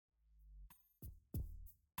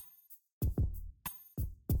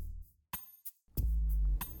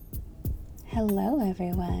Hello,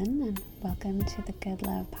 everyone, and welcome to the Good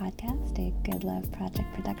Love Podcast, a Good Love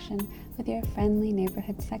Project production with your friendly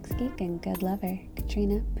neighborhood sex geek and good lover,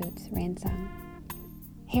 Katrina Boots Rainsong.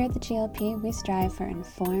 Here at the GLP, we strive for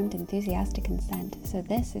informed, enthusiastic consent, so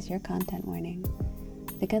this is your content warning.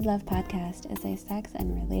 The Good Love Podcast is a sex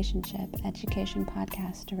and relationship education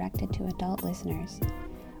podcast directed to adult listeners.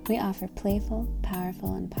 We offer playful,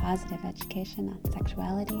 powerful, and positive education on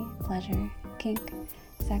sexuality, pleasure, kink,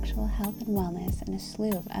 sexual health and wellness, and a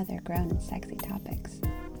slew of other grown and sexy topics.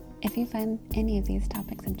 If you find any of these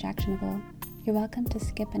topics objectionable, you're welcome to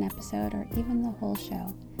skip an episode or even the whole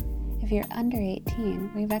show. If you're under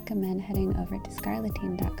 18, we recommend heading over to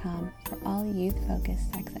scarletine.com for all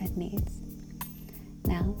youth-focused sex ed needs.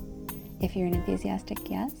 Now, if you're an enthusiastic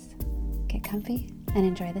yes, get comfy and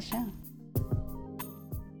enjoy the show.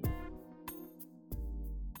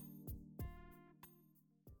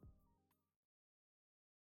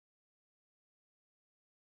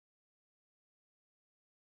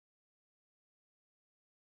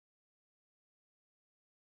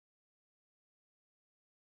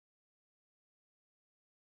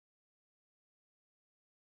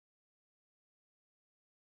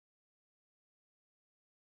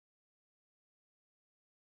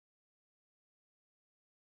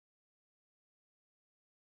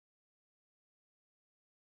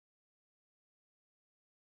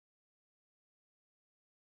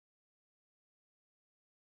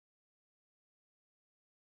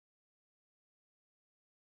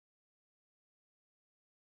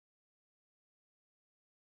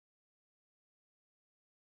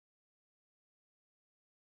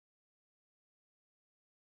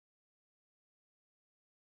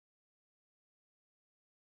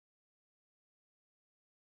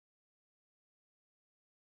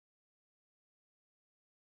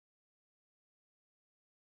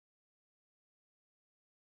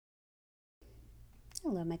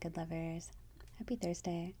 Hello, my good lovers. Happy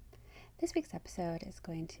Thursday. This week's episode is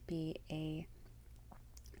going to be a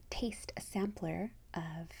sampler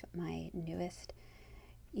of my newest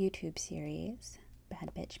YouTube series, Bad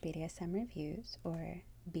Bitch BDSM Reviews, or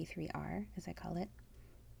B3R as I call it.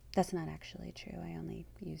 That's not actually true. I only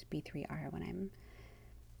use B3R when I'm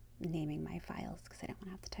naming my files because I don't want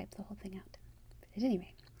to have to type the whole thing out. But at any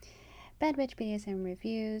rate, Bad Bitch BDSM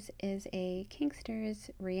Reviews is a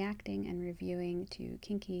Kinksters reacting and reviewing to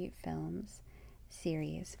kinky films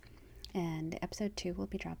series. And episode 2 will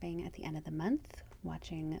be dropping at the end of the month,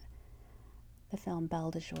 watching the film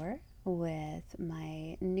Belle, Jour with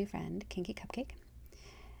my new friend, Kinky Cupcake.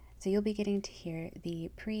 So you'll be getting to hear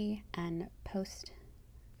the pre- and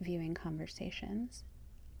post-viewing conversations.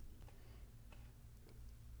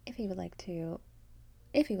 If you would like to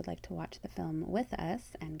watch the film with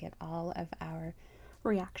us and get all of our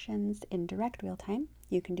reactions in direct real time,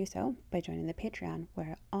 you can do so by joining the Patreon,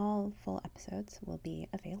 where all full episodes will be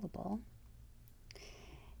available.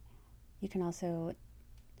 You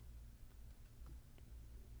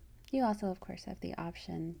also, of course, have the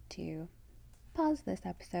option to pause this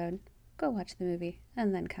episode, go watch the movie,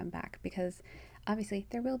 and then come back, because obviously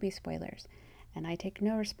there will be spoilers, and I take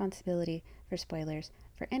no responsibility for spoilers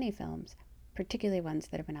for any films, particularly ones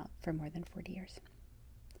that have been out for more than 40 years.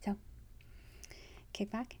 So,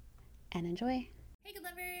 kick back and enjoy. Hey, good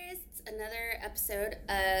lovers! It's another episode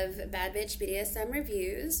of Bad Bitch BDSM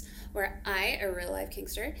Reviews, where I, a real-life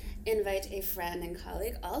kinkster, invite a friend and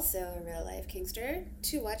colleague, also a real-life kinkster,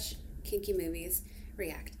 to watch kinky movies,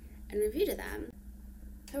 react, and review to them.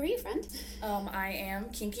 Who are you, friend? I am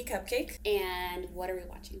Kinky Cupcake. And what are we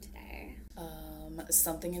watching today?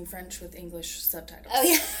 Something in French with English subtitles. Oh,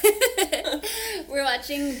 yeah. We're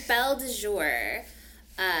watching Belle de Jour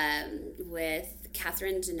with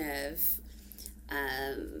Catherine Deneuve,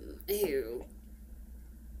 who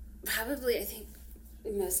probably, I think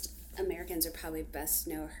most Americans are probably best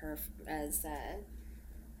know her as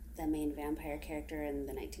the main vampire character in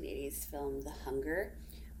the 1980s film The Hunger,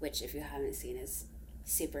 which, if you haven't seen, is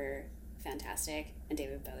super fantastic, and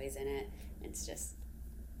David Bowie's in it. It's just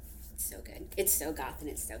so good. It's so goth and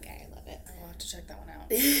it's so gay. I love it. I will have to check that one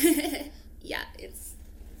out. Yeah, it's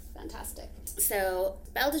fantastic. So,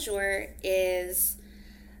 Belle de Jour is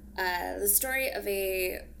the story of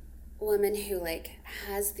a woman who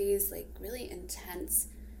has these really intense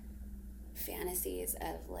fantasies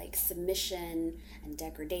of submission and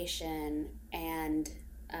degradation, and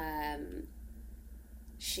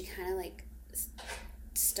she kind of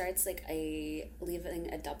starts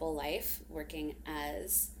living a double life, working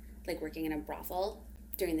in a brothel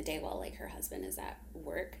during the day while her husband is at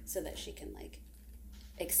work, so that she can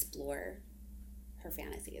explore her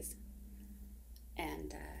fantasies.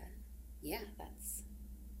 And yeah, that's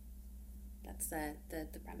That's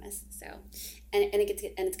the premise. So, and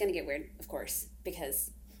it's gonna get weird, of course,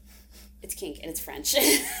 because it's kink and it's French.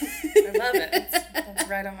 I love it. That's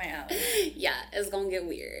right on my alley. Yeah, it's gonna get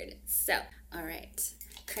weird. So, all right,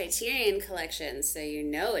 Criterion Collection. So you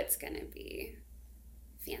know it's gonna be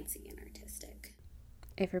fancy and artistic.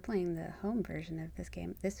 If you're playing the home version of this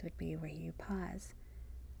game, this would be where you pause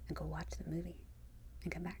and go watch the movie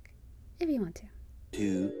and come back if you want to.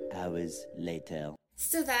 2 hours later.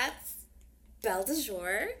 So that's Belle de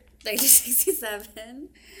Jour, 1967,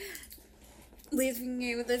 leaving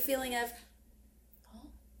you with the feeling of, Huh?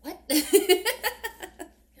 what? Yeah.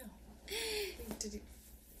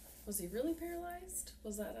 Was he really paralyzed?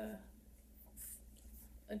 Was that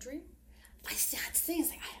a dream? That's the thing,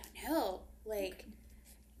 it's like, I don't know. Like,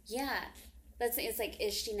 yeah. It's like,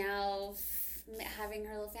 is she now having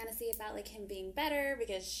her little fantasy about, like, him being better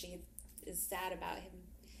because she is sad about him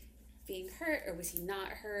being hurt, or was he not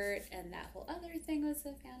hurt, and that whole other thing was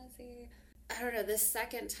a fantasy? I don't know, this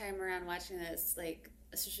second time around watching this, like,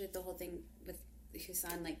 especially the whole thing with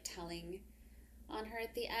Husan, like, telling on her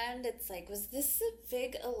at the end, it's like, was this a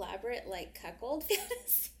big, elaborate, like, cuckold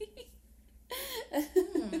fantasy?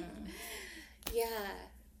 Yeah.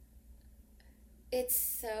 It's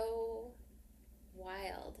so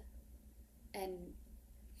wild and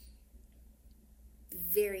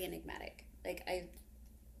very enigmatic. Like,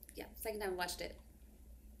 second time I watched it,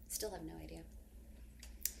 still have no idea.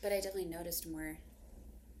 But I definitely noticed more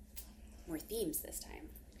themes this time.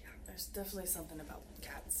 Yeah, there's definitely something about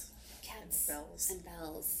cats. Cats and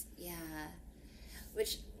bells, yeah.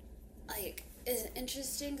 Which, like, is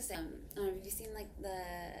interesting because, I don't know, have you seen, like,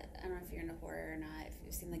 I don't know if you're into horror or not, if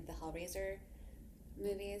you've seen, like, the Hellraiser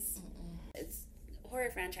movies. It's a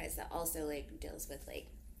horror franchise that also, like, deals with, like,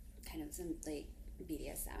 kind of some, like,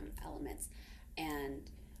 BDSM elements. And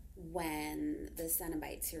when the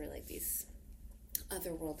Cenobites, who are, like, these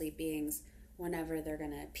otherworldly beings, whenever they're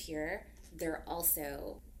going to appear, they're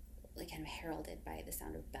also, like, kind of heralded by the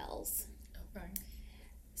sound of bells. Okay.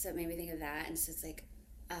 So it made me think of that, and so it's like,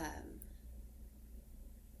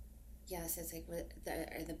 so it's like,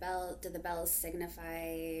 do the bells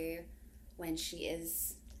signify when she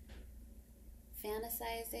is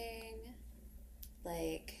fantasizing?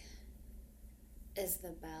 Like, is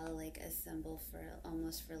the bell, like, a symbol for,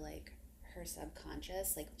 almost for, like, her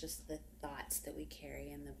subconscious, like, just the thoughts that we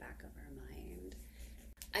carry in the back of our mind?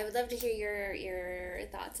 I would love to hear your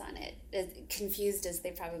thoughts on it, as confused as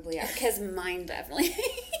they probably are, because mine definitely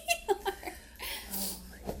are.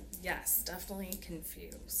 Yes, definitely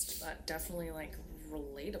confused, but definitely, like,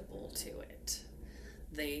 relatable to it.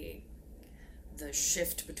 The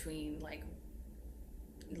shift between, like,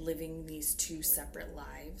 living these two separate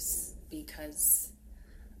lives because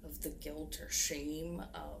of the guilt or shame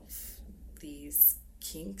of these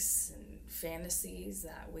kinks and fantasies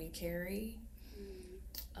that we carry.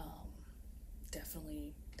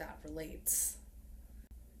 Definitely that relates.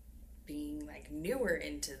 Being, like, newer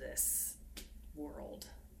into this world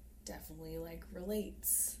definitely, like,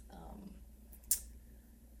 relates.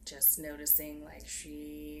 Just noticing, like,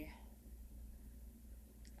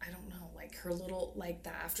 I don't know, like, her little, like,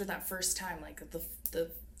 that after that first time, like, the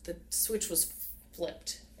switch was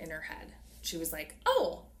flipped in her head. She was like,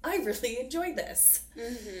 oh, I really enjoy this.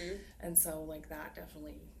 Mm-hmm. And so, like, that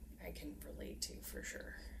definitely I can relate to for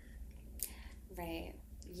sure. Right.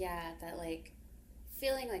 Yeah, that, like,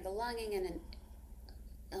 feeling like a longing and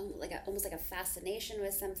almost like a fascination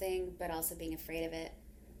with something, but also being afraid of it.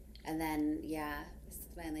 And then, yeah,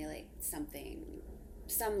 finally, like, some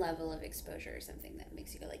level of exposure or something that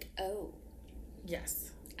makes you go, like, oh.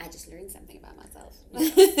 Yes. I just learned something about myself.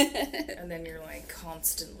 Yeah. And then you're, like,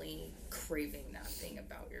 constantly craving that thing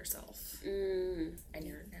about yourself. And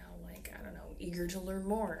you're now, like, I don't know, eager to learn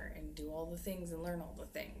more and do all the things and learn all the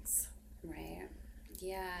things. Right.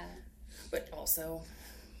 Yeah. But also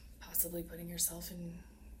possibly putting yourself in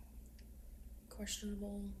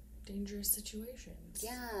questionable, dangerous situations.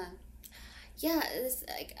 Yeah. Yeah, it's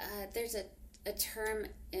like, there's a term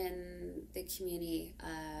in the community,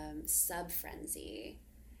 sub-frenzy,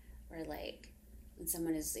 where, like, when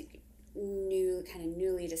someone is, like,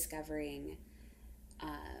 newly discovering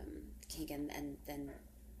kink, and then,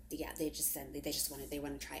 yeah, they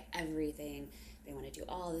want to try everything. They want to do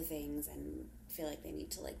all the things and feel like they need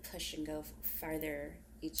to, like, push and go farther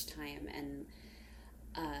each time. And,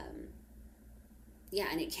 and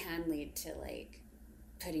it can lead to, like,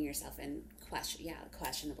 putting yourself in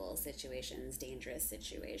questionable situations, dangerous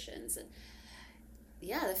situations. And,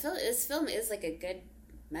 yeah, this film is, like, a good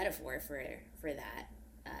metaphor for that,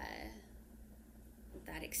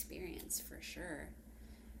 that experience, for sure.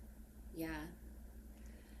 Yeah.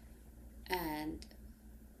 And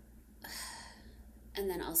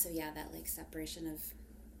then also, that like separation of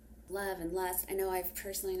love and lust. I know I've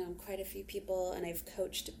personally known quite a few people, and I've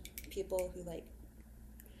coached people who like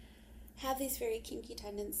have these very kinky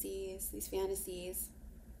tendencies, these fantasies,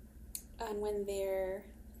 and when they're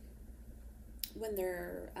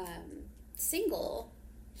single,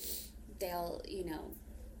 they'll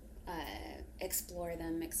explore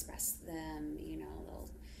them, express them. They'll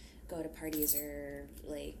go to parties or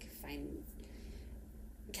like find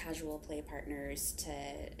casual play partners to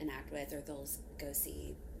enact with, or they'll go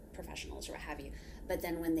see professionals or what have you. But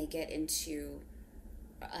then when they get into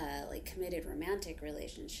like committed romantic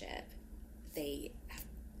relationship, they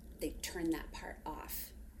turn that part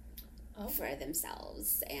off for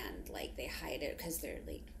themselves, and like they hide it because they're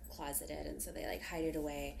like closeted, and so they like hide it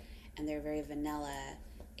away, and they're very vanilla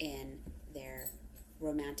in their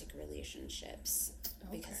romantic relationships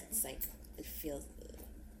because it's like it feels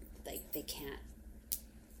like they can't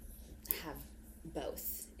have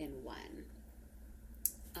both in one,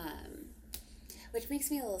 which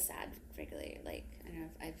makes me a little sad regularly. Like, I don't know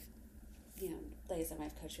if like I said,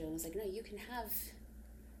 I've coached people, and I was like, no, you can have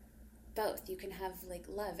both. You can have like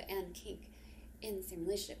love and kink in the same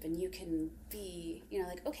relationship, and you can be,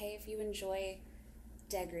 like, okay, if you enjoy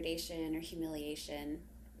degradation or humiliation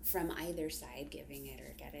from either side, giving it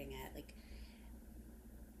or getting it, like,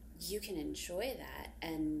 you can enjoy that,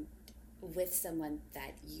 and with someone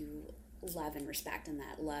that you love and respect, and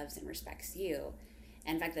that loves and respects you.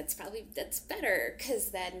 And in fact, that's better, because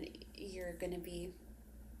then you're going to be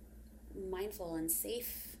mindful and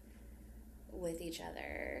safe with each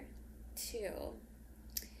other too.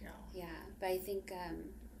 Yeah, but I think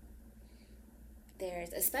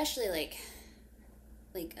there's, especially like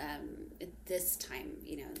at this time,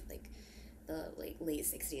 like the like late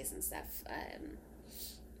 60s and stuff,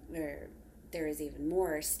 where there is even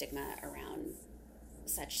more stigma around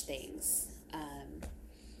such things.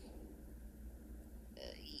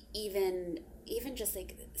 Even just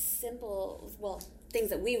like simple, things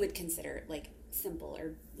that we would consider like simple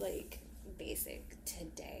or like basic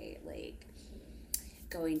today, like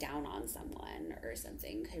going down on someone or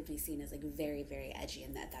something, could be seen as like very, very edgy,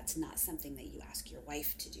 and that's not something that you ask your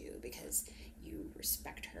wife to do because you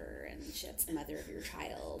respect her and that's the mother of your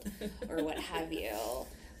child or what have you.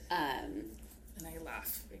 And I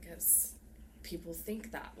laugh because people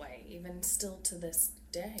think that way, even still to this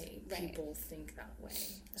day. Right. People think that way.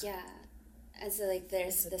 Yeah. And so like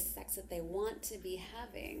there's the sex that they want to be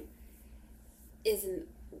having isn't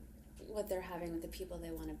what they're having with the people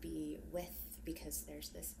they want to be with, because there's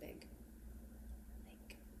this big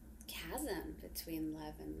like chasm between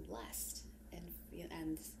love and lust,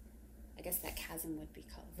 and I guess that chasm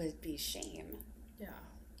would be shame. Yeah.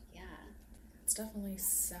 It's definitely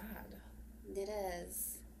sad. It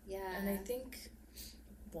is. Yeah. And I think,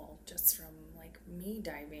 just from like me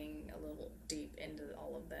diving a little deep into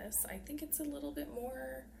all of this, I think it's a little bit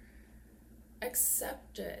more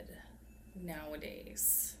accepted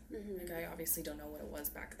nowadays. Mm-hmm. Like, I obviously don't know what it was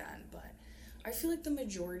back then, but I feel like the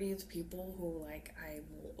majority of the people who, like, I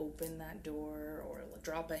will open that door or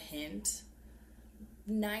drop a hint,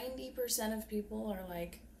 90% of people are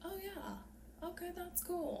like, oh yeah, okay, that's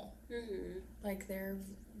cool. Mm-hmm. Like, they're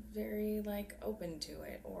very, like, open to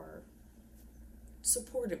it or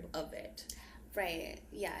supportive of it. Right.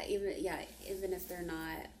 Yeah. Even if they're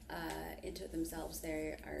not into it themselves,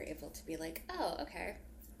 they are able to be like, oh, okay,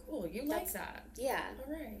 cool, you like that. Yeah.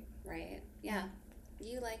 All right. Right. Yeah.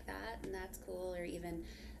 You like that, and that's cool. Or even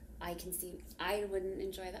I wouldn't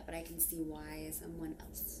enjoy that, but I can see why someone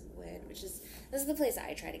else would, this is the place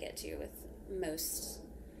I try to get to with most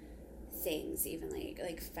things, even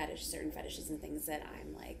like certain fetishes and things that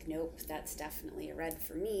I'm like, nope, that's definitely a red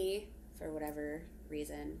for me, for whatever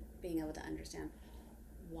reason, being able to understand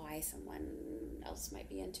why someone else might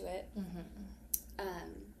be into it. Mm-hmm.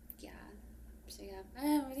 So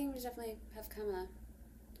I think we definitely have come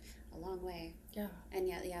a long way. Yeah. And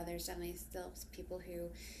there's definitely still people who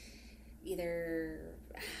either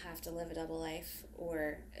have to live a double life,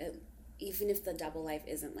 or even if the double life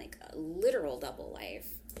isn't like a literal double life,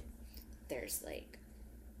 there's like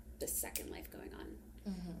the second life going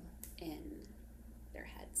on in their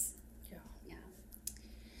heads. Yeah.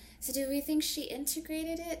 So do we think she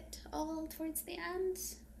integrated it all towards the end?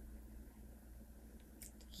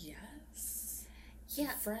 Yes. Yeah.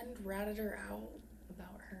 Her friend ratted her out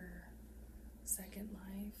about her second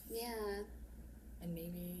life. Yeah. And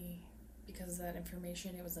maybe because of that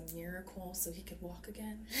information, it was a miracle so he could walk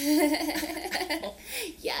again.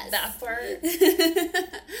 Yes. That part.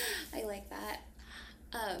 I like that.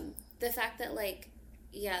 The fact that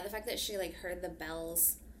the fact that she like heard the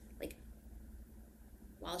bells like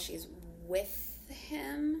while she's with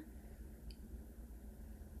him.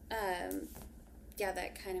 Yeah,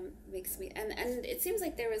 that kind of makes me, and it seems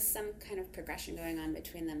like there was some kind of progression going on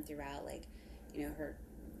between them throughout, like, you know, her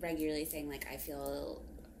regularly saying, like, I feel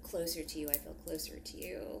closer to you,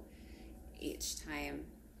 each time.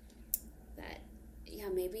 That, yeah,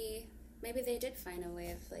 maybe they did find a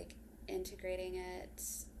way of, like, integrating it,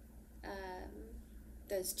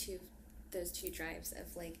 those two drives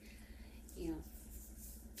of, like, you know,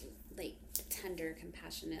 like, tender,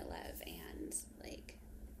 compassionate love and, like,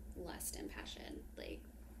 lust and passion. Like,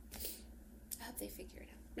 I hope they figure it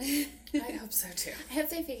out. I hope so too. I hope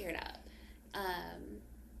they figure it out.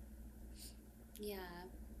 Yeah.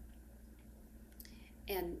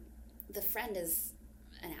 And the friend is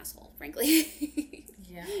an asshole, frankly.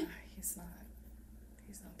 Yeah, he's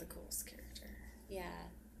not the coolest character. Yeah.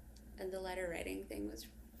 And the letter writing thing was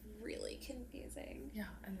really confusing. Yeah,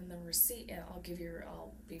 and then the receipt,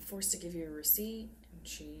 I'll be forced to give you a receipt, and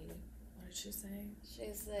what did she say?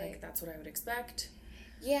 She's like, that's what I would expect.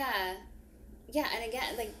 Yeah. Yeah, and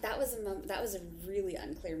again, like, that was a really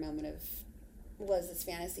unclear moment of, was this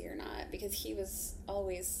fantasy or not? Because he was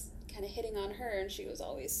always kind of hitting on her, and she was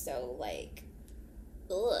always so, like,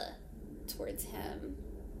 ugh, towards him.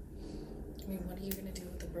 I mean, what are you going to do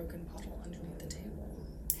with the broken bottle underneath the table?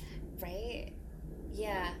 Right?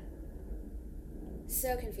 Yeah.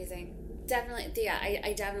 So confusing. Definitely, yeah,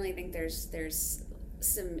 I definitely think there's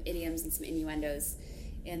some idioms and some innuendos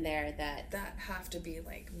in there that have to be,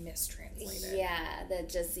 like, mistranslated.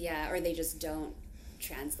 Yeah, or they just don't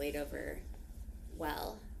translate over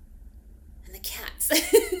well. And the cats.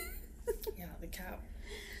 Yeah, the cat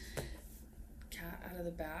out of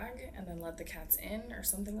the bag, and then let the cats in, or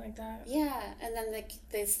something like that. Yeah, and then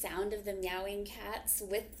the sound of the meowing cats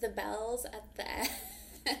with the bells at the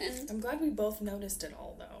end. I'm glad we both noticed it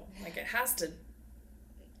all, though. Like, it has to.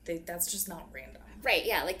 That's just not random. Right,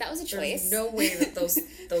 yeah, like, that was a choice. There's no way that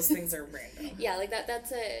those things are random. Yeah, like,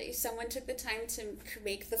 that's someone took the time to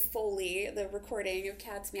make the Foley, the recording of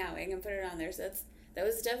cats meowing, and put it on there, so that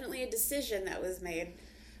was definitely a decision that was made.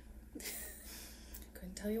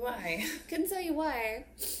 Couldn't tell you why.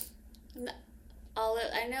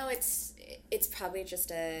 I know it's probably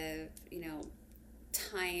just a, you know,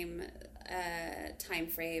 time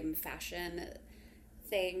frame fashion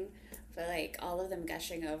thing, but, like, all of them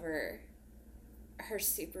gushing over her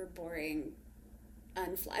super boring,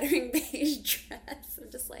 unflattering beige dress. I'm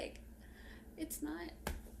just like, it's not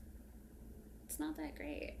that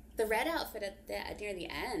great. The red outfit near the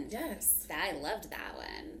end. Yes. I loved that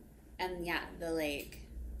one. And yeah, the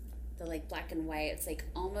black and white, it's like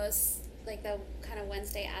almost like the kind of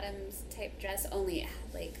Wednesday Addams type dress, only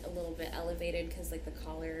like a little bit elevated because, like, the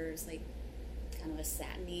collar is like kind of a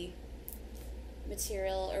satiny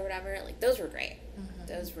material or whatever. Like, those were great. Mm-hmm.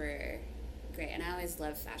 Those were great. And I always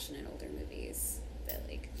love fashion in older movies, but,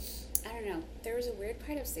 like, I don't know, there was a weird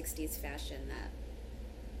part of 60s fashion that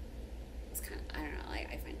was kind of, I don't know,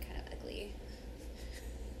 like, I find kind of ugly.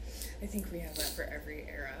 I think we have that for every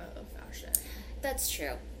era of fashion. That's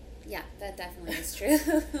true. Yeah, that definitely is true.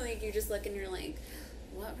 Like, you just look and you're like,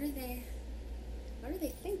 what were they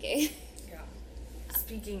thinking? Yeah.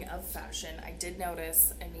 Speaking of fashion, I did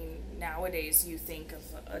notice, I mean, nowadays you think of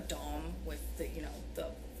a dom with the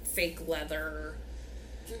fake leather,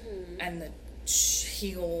 mm-hmm. and the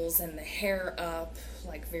heels and the hair up,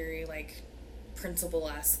 like, very, like,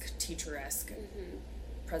 principal-esque, teacher-esque, mm-hmm.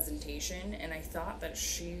 presentation, and I thought that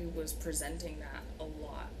she was presenting that a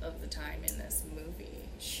lot of the time in this movie.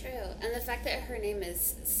 True. And the fact that her name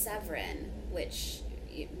is Severin, which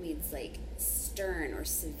means, like, stern or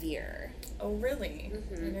severe. Oh, really?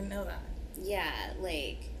 Mm-hmm. I didn't know that. Yeah,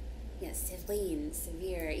 like, yeah, Severin,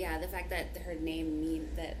 severe. Yeah, the fact that her name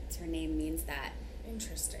means that.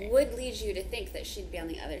 Interesting. Would lead you to think that she'd be on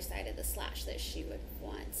the other side of the slash, that she would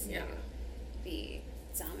want to be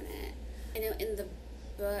dominant. I know in the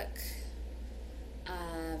book,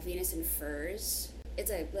 Venus in Furs, it's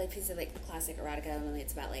a, like, piece of, like, classic erotica, and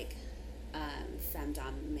it's about, like,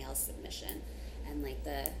 femdom male submission, and, like,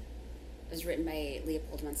 it was written by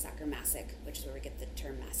Leopold von Sacher-Masoch, which is where we get the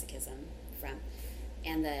term masochism from,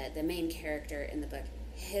 and the main character in the book,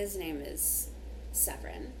 his name is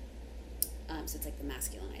Severin, so it's, like, the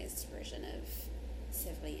masculinized version of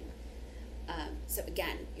Séverine. So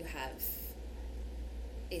again, you have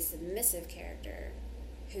a submissive character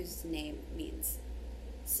whose name means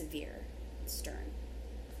severe, stern.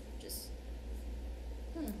 Just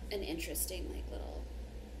an interesting, like, little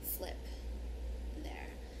flip there.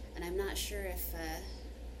 And I'm not sure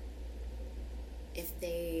if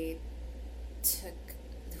they took,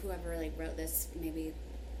 whoever, like, wrote this, maybe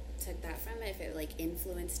took that from it, if it, like,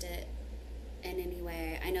 influenced it in any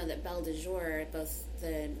way. I know that Belle de Jour, both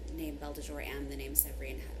the name Belle de Jour and the name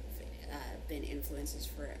Severine have been influences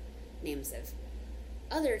for names of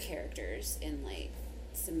other characters in, like,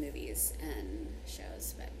 some movies and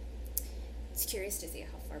shows, but it's curious to see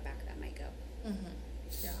how far back that might go.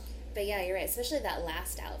 Yeah. But yeah, you're right, especially that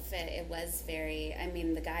last outfit. It was very, I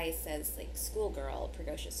mean, the guy says, like, schoolgirl,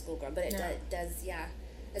 precocious schoolgirl, but it does,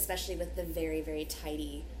 especially with the very, very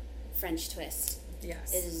tidy French twist.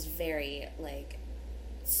 Yes. It is very, like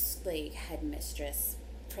headmistress,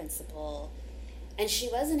 principal, and she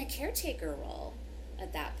was in a caretaker role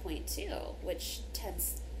at that point too, which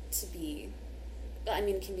tends to be, well, I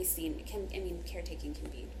mean, can be seen, caretaking can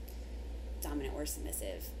be dominant or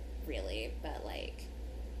submissive, really, but, like,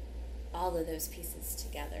 all of those pieces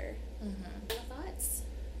together. Thoughts?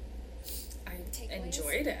 I Takeaways?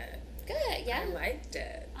 enjoyed it. Good, yeah. I liked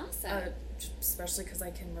it. Awesome. Especially because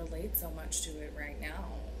I can relate so much to it right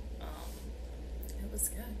now. It was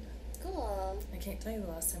good. Cool. I can't tell you the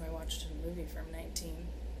last time I watched a movie from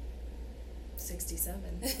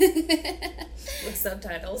 1967 with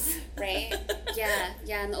subtitles. Right?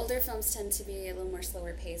 Yeah, and the older films tend to be a little more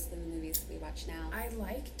slower paced than the movies we watch now. I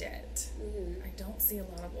liked it. I don't see a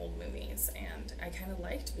lot of old movies, and I kind of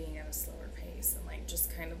liked being at a slower pace and, like, just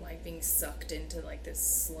kind of, like, being sucked into, like, this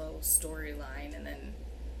slow storyline, and then,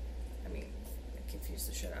 I mean, it confused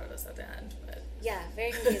the shit out of us at the end, but... Yeah,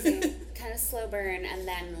 very confusing. Kind of slow burn, and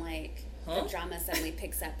then, like, the drama suddenly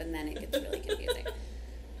picks up, and then it gets really confusing.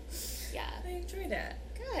 Yeah. I enjoyed it.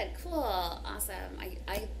 Good, cool, awesome.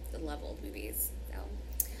 I love old movies, so.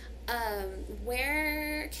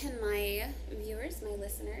 Where can my viewers, my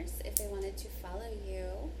listeners, if they wanted to follow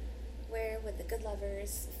you, where would the Good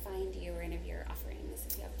Lovers find you or any of your offerings,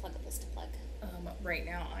 if you have pluggables to plug? Right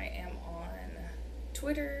now I am on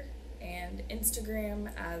Twitter and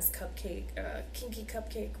Instagram as Kinky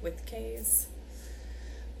Cupcake with K's,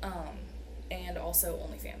 and also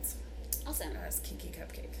OnlyFans. Awesome. As Kinky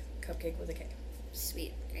Cupcake with a K.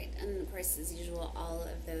 Sweet, great. And of course, as usual, all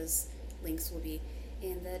of those links will be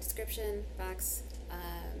in the description box,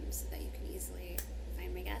 so that you can easily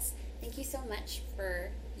find my guests. Thank you so much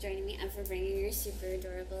for joining me and for bringing your super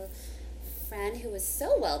adorable friend who was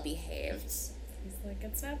so well behaved. He's like,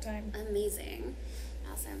 it's nap time. Amazing.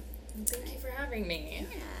 Awesome. Thank you for having me.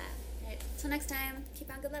 Yeah. All right. Till next time,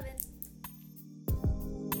 keep on good loving.